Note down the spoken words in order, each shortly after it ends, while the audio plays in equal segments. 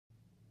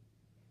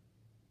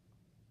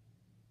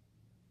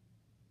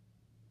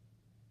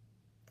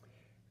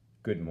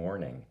Good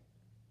morning,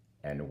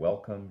 and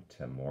welcome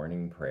to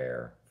morning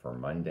prayer for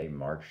Monday,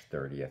 March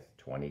 30th,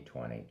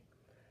 2020.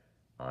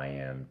 I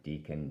am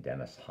Deacon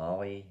Dennis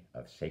Holly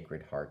of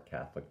Sacred Heart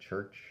Catholic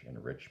Church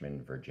in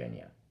Richmond,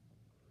 Virginia.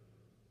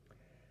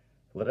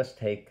 Let us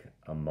take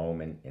a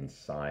moment in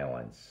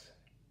silence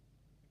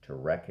to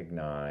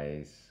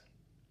recognize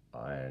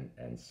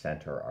and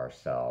center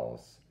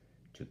ourselves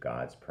to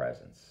God's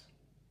presence.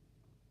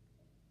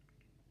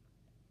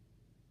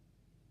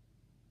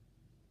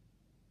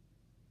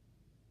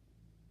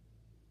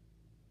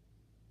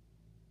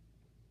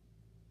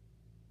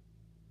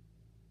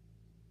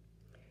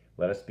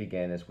 Let us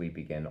begin as we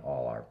begin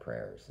all our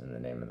prayers. In the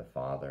name of the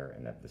Father,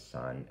 and of the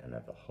Son, and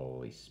of the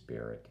Holy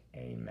Spirit.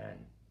 Amen.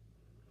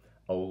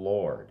 O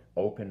Lord,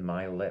 open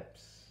my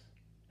lips,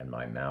 and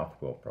my mouth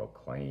will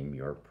proclaim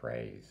your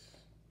praise.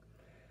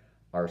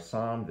 Our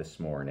psalm this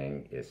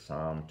morning is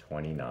Psalm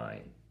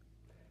 29,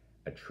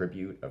 a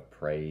tribute of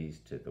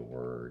praise to the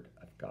Word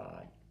of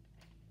God.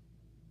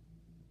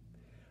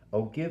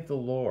 O give the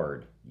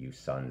Lord, you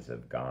sons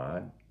of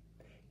God,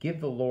 give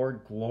the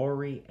Lord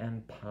glory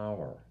and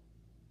power.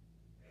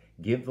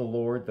 Give the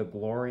Lord the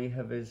glory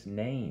of his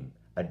name.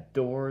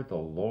 Adore the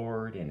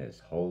Lord in his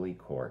holy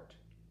court.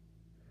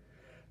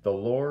 The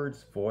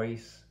Lord's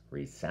voice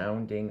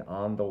resounding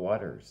on the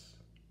waters.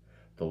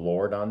 The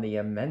Lord on the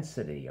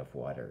immensity of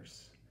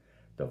waters.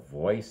 The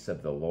voice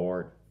of the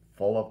Lord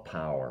full of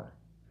power.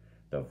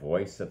 The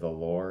voice of the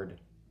Lord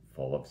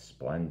full of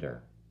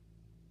splendor.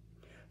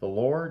 The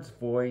Lord's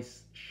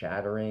voice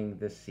shattering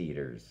the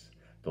cedars.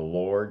 The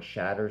Lord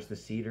shatters the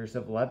cedars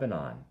of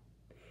Lebanon.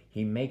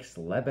 He makes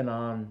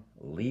Lebanon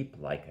leap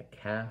like a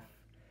calf,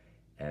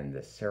 and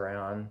the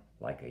Sirion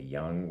like a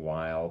young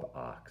wild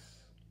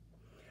ox.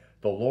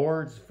 The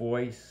Lord's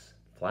voice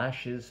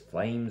flashes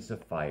flames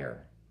of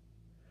fire.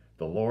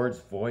 The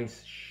Lord's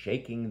voice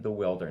shaking the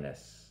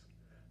wilderness.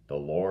 The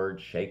Lord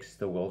shakes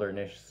the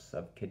wilderness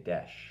of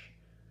Kadesh.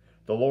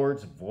 The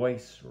Lord's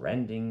voice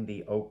rending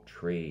the oak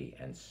tree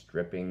and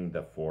stripping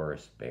the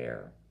forest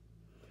bare.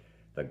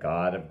 The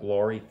God of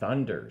glory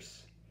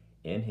thunders.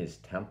 In his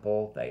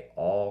temple they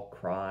all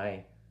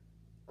cry,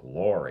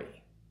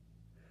 Glory!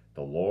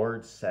 The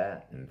Lord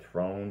sat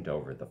enthroned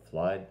over the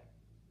flood.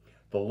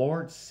 The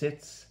Lord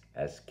sits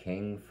as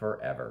king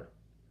forever.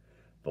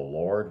 The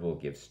Lord will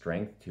give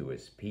strength to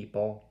his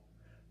people.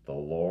 The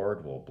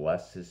Lord will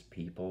bless his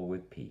people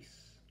with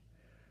peace.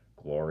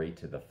 Glory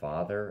to the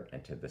Father,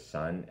 and to the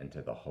Son, and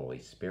to the Holy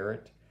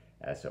Spirit,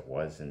 as it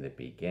was in the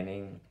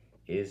beginning,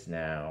 is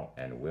now,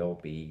 and will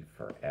be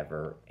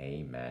forever.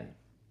 Amen.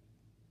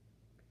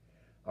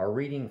 Our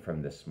reading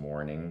from this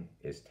morning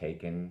is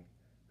taken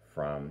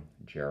from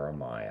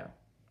Jeremiah.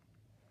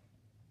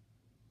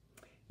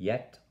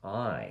 Yet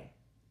I,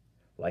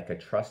 like a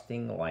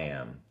trusting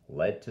lamb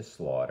led to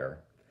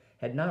slaughter,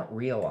 had not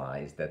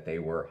realized that they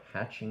were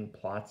hatching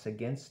plots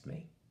against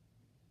me.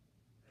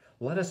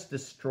 Let us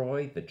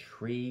destroy the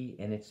tree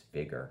in its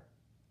vigor.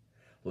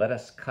 Let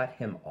us cut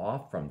him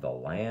off from the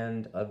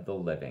land of the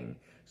living,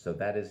 so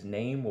that his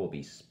name will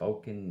be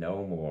spoken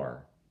no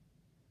more.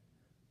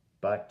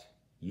 But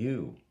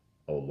you,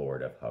 O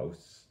Lord of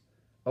hosts,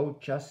 O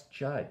just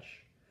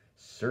judge,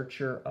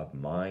 searcher of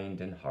mind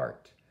and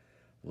heart,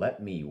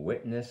 let me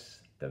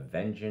witness the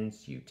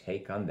vengeance you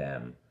take on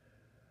them,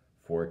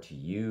 for to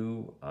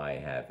you I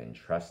have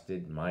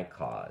entrusted my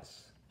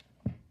cause.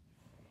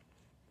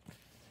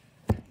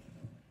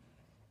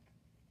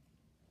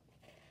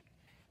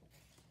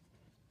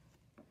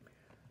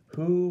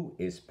 Who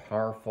is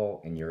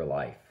powerful in your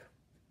life?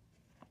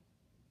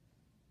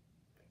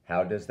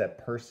 How does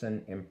that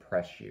person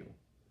impress you?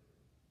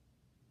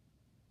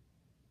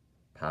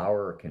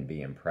 Power can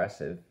be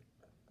impressive.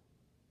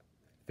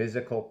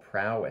 Physical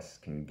prowess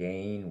can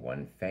gain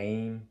one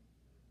fame.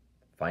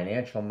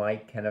 Financial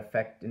might can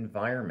affect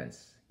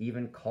environments,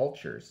 even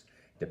cultures,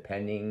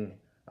 depending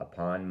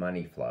upon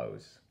money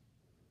flows.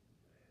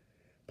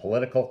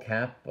 Political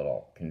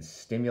capital can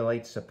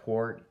stimulate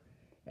support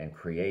and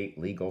create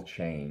legal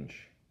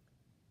change.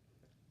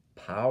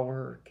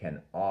 Power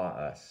can awe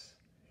us,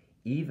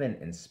 even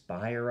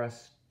inspire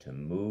us to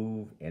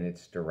move in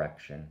its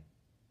direction.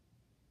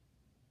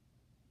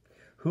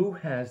 Who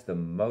has the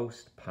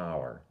most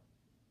power?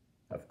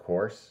 Of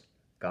course,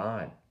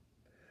 God,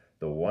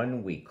 the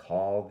one we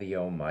call the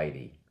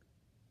Almighty.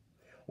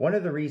 One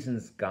of the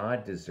reasons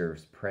God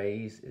deserves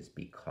praise is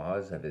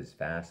because of his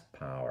vast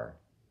power.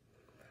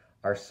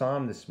 Our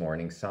psalm this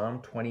morning,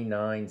 Psalm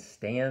 29,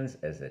 stands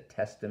as a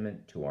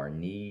testament to our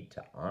need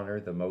to honor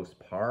the most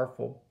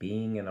powerful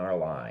being in our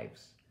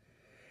lives.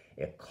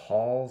 It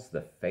calls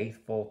the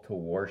faithful to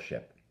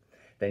worship,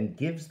 then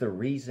gives the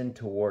reason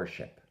to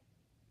worship.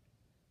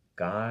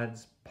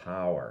 God's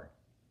power.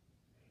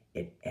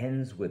 It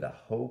ends with a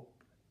hope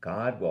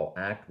God will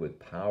act with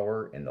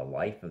power in the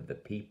life of the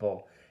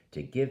people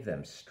to give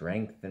them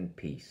strength and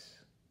peace.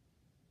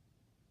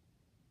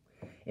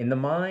 In the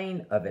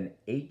mind of an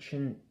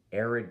ancient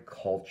arid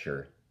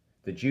culture,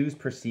 the Jews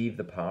perceived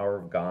the power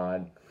of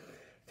God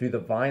through the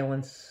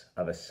violence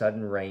of a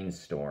sudden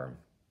rainstorm.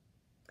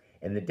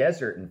 In the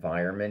desert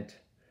environment,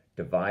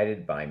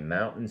 divided by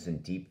mountains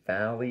and deep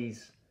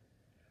valleys,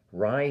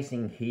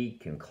 rising heat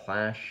can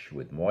clash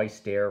with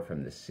moist air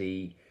from the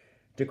sea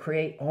to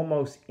create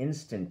almost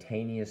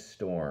instantaneous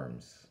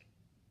storms.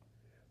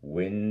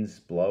 Winds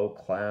blow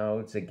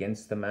clouds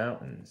against the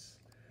mountains.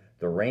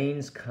 The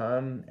rains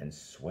come and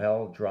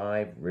swell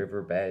drive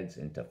riverbeds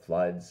into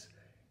floods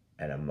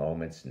at a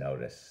moment's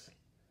notice,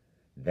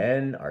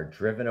 then are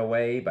driven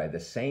away by the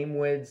same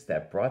winds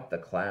that brought the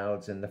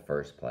clouds in the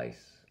first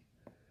place.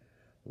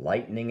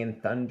 Lightning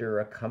and thunder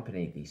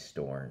accompany these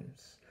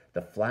storms,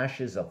 the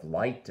flashes of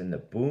light and the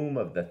boom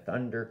of the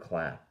thunder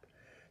clap,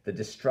 the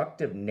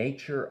destructive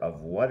nature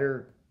of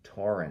water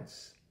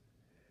torrents.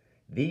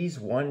 These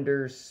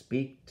wonders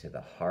speak to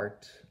the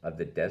heart of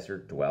the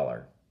desert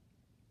dweller.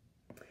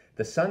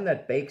 The sun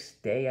that bakes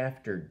day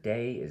after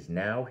day is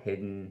now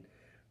hidden,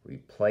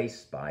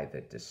 replaced by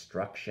the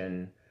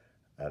destruction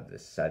of the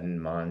sudden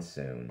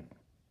monsoon.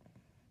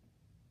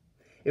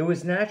 It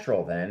was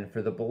natural then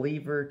for the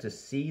believer to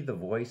see the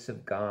voice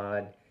of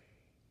God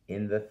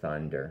in the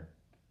thunder,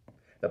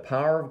 the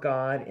power of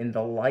God in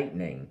the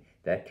lightning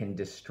that can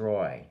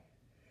destroy,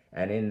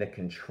 and in the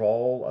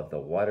control of the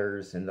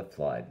waters in the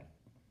flood.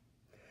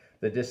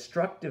 The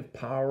destructive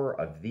power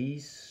of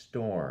these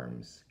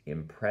storms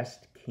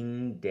impressed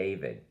King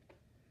David,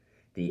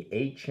 the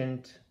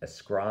ancient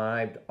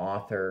ascribed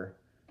author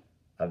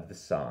of the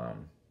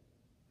psalm.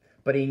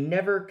 But he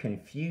never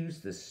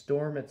confused the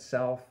storm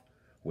itself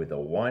with the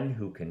one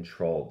who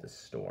controlled the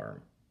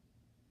storm.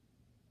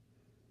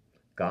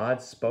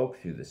 God spoke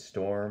through the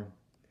storm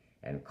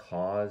and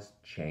caused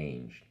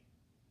change,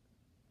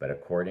 but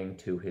according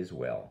to his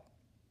will.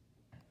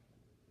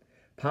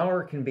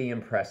 Power can be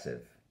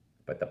impressive,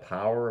 but the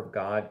power of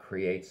God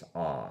creates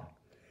awe.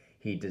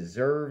 He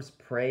deserves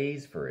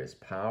praise for his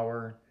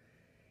power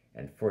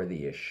and for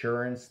the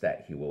assurance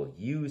that he will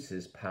use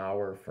his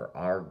power for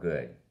our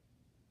good.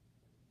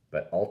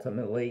 But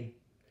ultimately,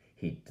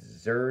 he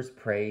deserves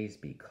praise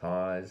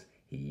because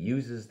he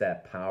uses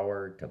that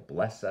power to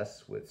bless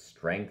us with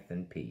strength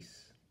and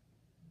peace.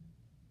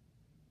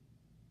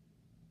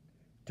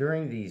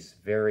 During these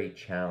very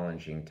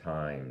challenging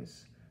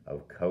times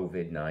of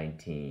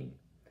COVID-19,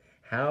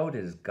 how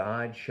does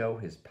God show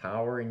his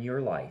power in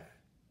your life?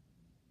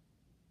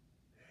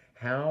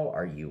 How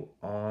are you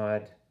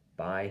awed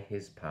by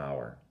his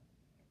power?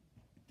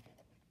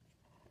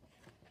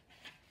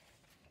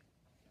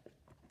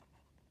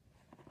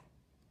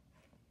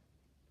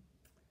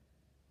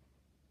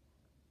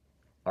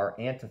 Our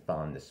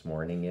antiphon this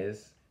morning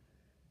is,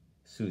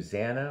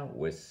 Susanna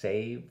was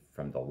saved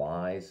from the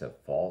lies of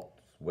false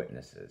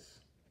witnesses.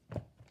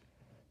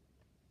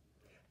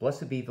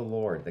 Blessed be the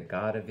Lord, the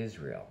God of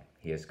Israel.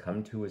 He has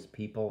come to his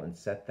people and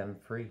set them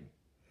free.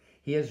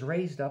 He has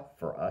raised up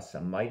for us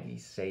a mighty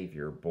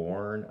Savior,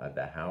 born of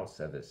the house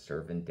of his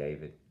servant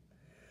David.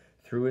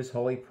 Through his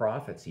holy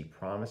prophets he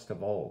promised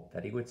of old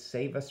that he would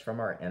save us from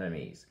our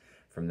enemies,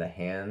 from the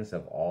hands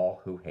of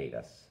all who hate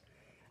us.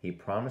 He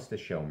promised to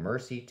show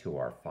mercy to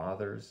our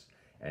fathers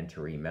and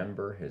to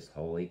remember his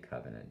holy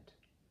covenant.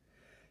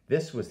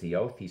 This was the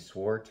oath he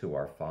swore to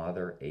our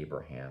father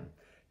Abraham,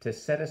 to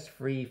set us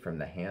free from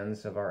the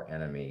hands of our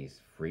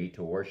enemies, free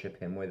to worship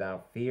him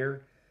without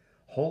fear,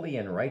 holy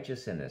and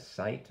righteous in his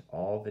sight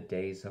all the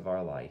days of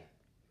our life.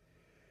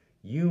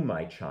 You,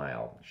 my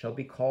child, shall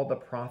be called the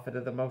prophet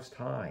of the Most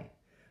High,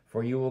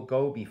 for you will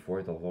go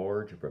before the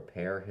Lord to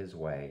prepare his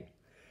way,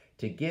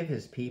 to give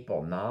his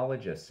people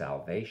knowledge of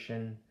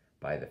salvation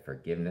by the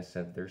forgiveness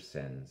of their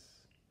sins.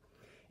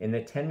 In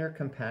the tender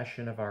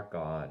compassion of our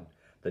God,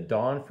 the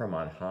dawn from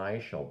on high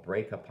shall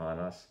break upon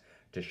us,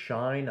 to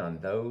shine on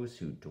those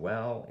who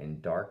dwell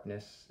in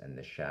darkness and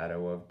the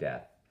shadow of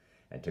death,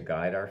 and to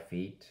guide our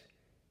feet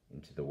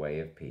into the way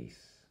of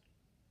peace.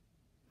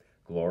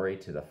 Glory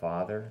to the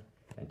Father,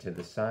 and to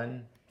the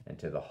Son, and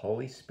to the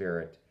Holy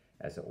Spirit,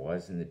 as it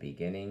was in the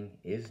beginning,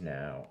 is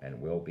now,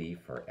 and will be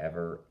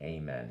forever.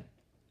 Amen.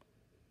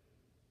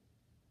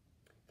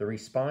 The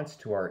response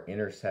to our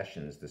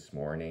intercessions this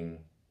morning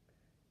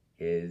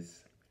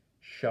is,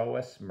 show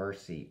us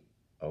mercy,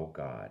 O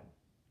God.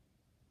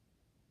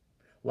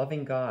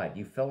 Loving God,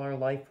 you fill our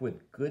life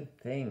with good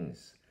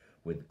things.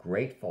 With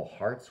grateful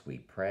hearts we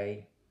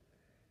pray,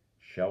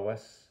 show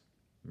us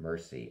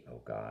mercy,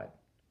 O God.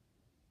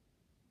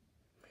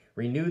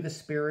 Renew the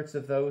spirits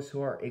of those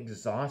who are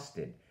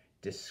exhausted,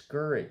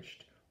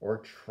 discouraged, or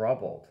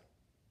troubled.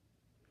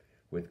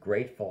 With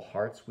grateful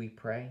hearts we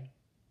pray,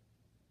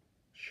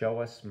 show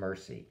us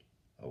mercy,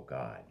 O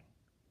God.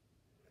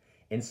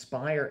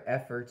 Inspire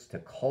efforts to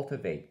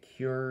cultivate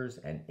cures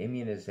and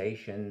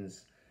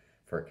immunizations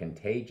for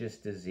contagious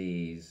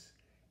disease,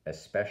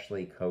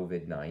 especially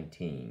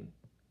COVID-19.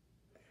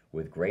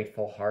 With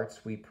grateful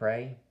hearts we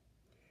pray,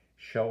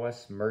 show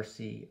us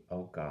mercy,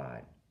 O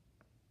God.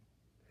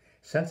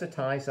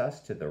 Sensitize us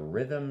to the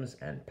rhythms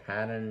and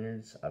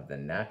patterns of the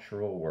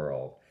natural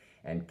world,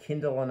 and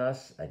kindle in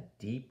us a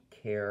deep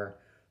care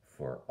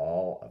for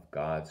all of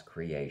God's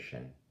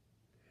creation.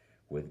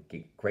 With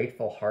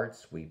grateful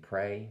hearts we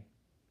pray,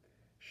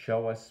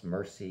 Show us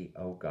mercy,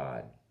 O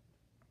God.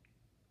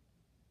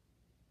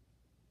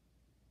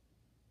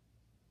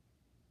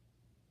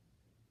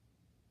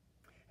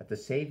 At the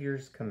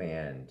Savior's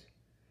command,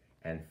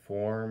 and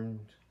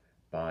formed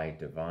by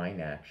divine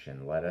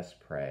action, let us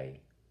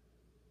pray.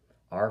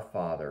 Our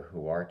Father,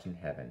 who art in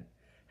heaven,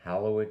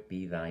 hallowed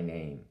be thy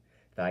name.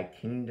 Thy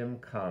kingdom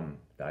come,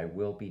 thy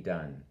will be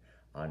done,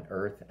 on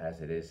earth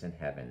as it is in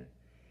heaven.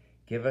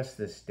 Give us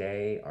this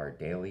day our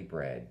daily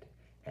bread,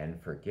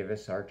 and forgive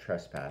us our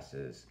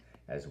trespasses,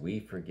 as we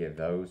forgive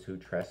those who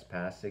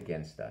trespass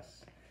against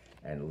us.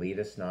 And lead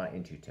us not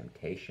into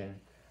temptation,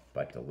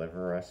 but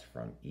deliver us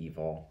from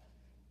evil.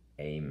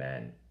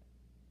 Amen.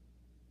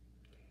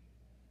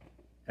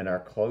 And our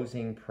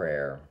closing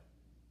prayer,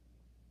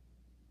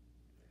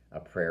 a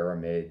prayer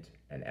amid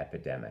an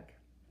epidemic.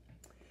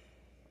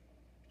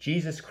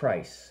 Jesus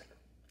Christ,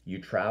 you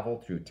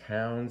traveled through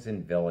towns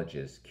and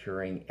villages,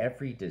 curing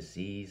every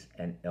disease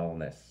and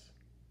illness.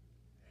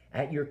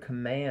 At your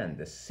command,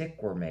 the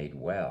sick were made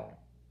well.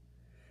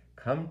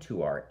 Come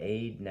to our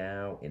aid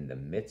now in the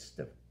midst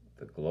of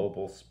the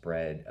global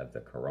spread of the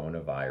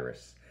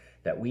coronavirus,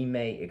 that we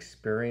may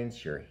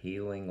experience your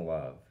healing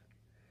love.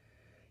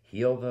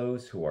 Heal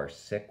those who are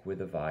sick with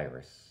the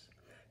virus.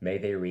 May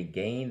they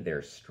regain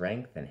their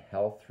strength and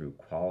health through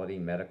quality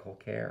medical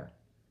care.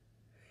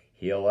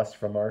 Heal us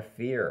from our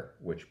fear,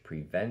 which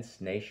prevents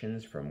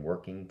nations from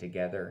working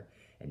together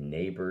and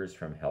neighbors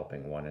from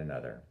helping one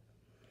another.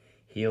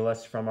 Heal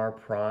us from our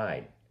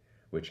pride,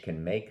 which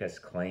can make us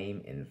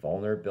claim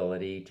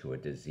invulnerability to a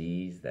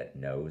disease that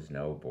knows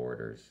no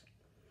borders.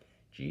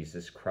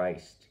 Jesus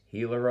Christ,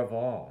 healer of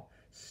all,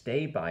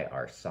 stay by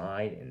our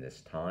side in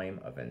this time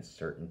of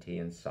uncertainty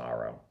and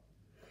sorrow.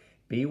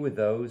 Be with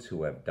those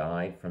who have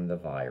died from the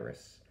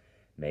virus.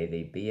 May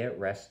they be at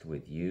rest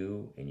with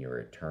you in your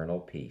eternal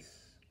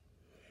peace.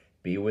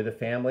 Be with the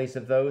families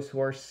of those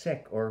who are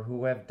sick or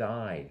who have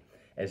died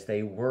as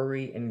they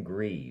worry and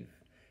grieve.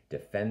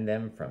 Defend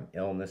them from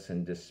illness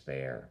and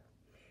despair.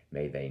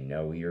 May they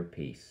know your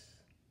peace.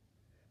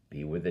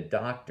 Be with the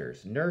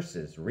doctors,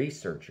 nurses,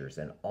 researchers,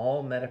 and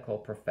all medical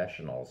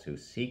professionals who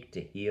seek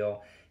to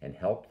heal and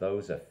help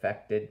those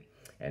affected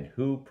and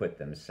who put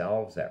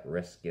themselves at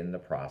risk in the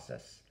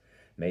process.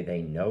 May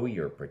they know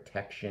your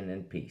protection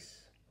and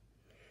peace.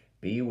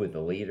 Be with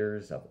the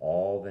leaders of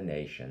all the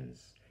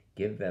nations.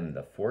 Give them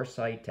the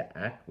foresight to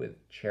act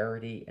with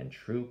charity and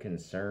true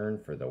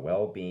concern for the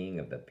well-being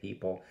of the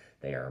people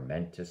they are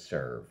meant to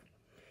serve.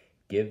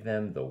 Give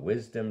them the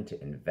wisdom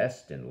to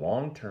invest in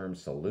long-term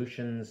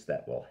solutions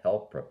that will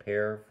help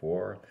prepare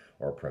for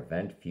or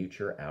prevent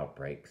future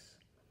outbreaks.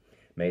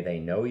 May they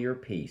know your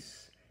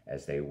peace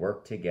as they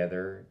work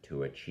together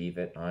to achieve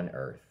it on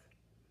earth.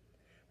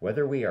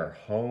 Whether we are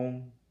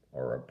home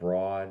or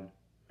abroad,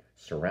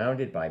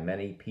 surrounded by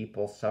many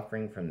people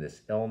suffering from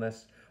this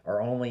illness, or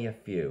only a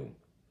few,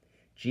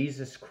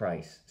 Jesus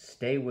Christ,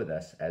 stay with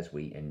us as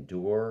we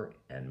endure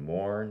and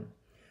mourn,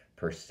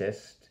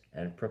 persist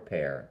and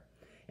prepare.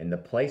 In the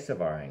place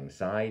of our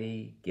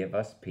anxiety, give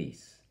us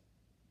peace.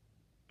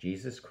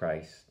 Jesus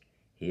Christ,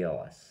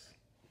 heal us.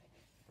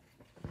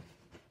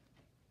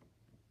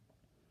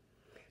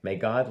 May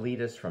God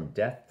lead us from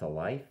death to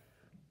life,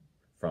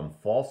 from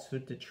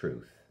falsehood to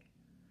truth,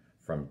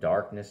 from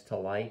darkness to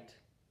light.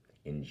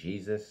 In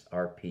Jesus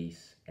our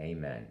peace,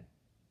 amen.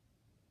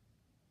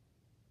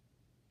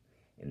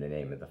 In the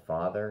name of the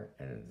Father,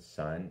 and of the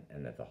Son,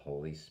 and of the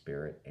Holy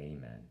Spirit,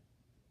 amen.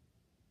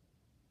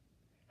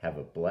 Have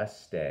a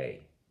blessed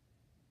day.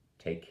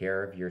 Take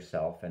care of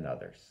yourself and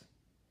others.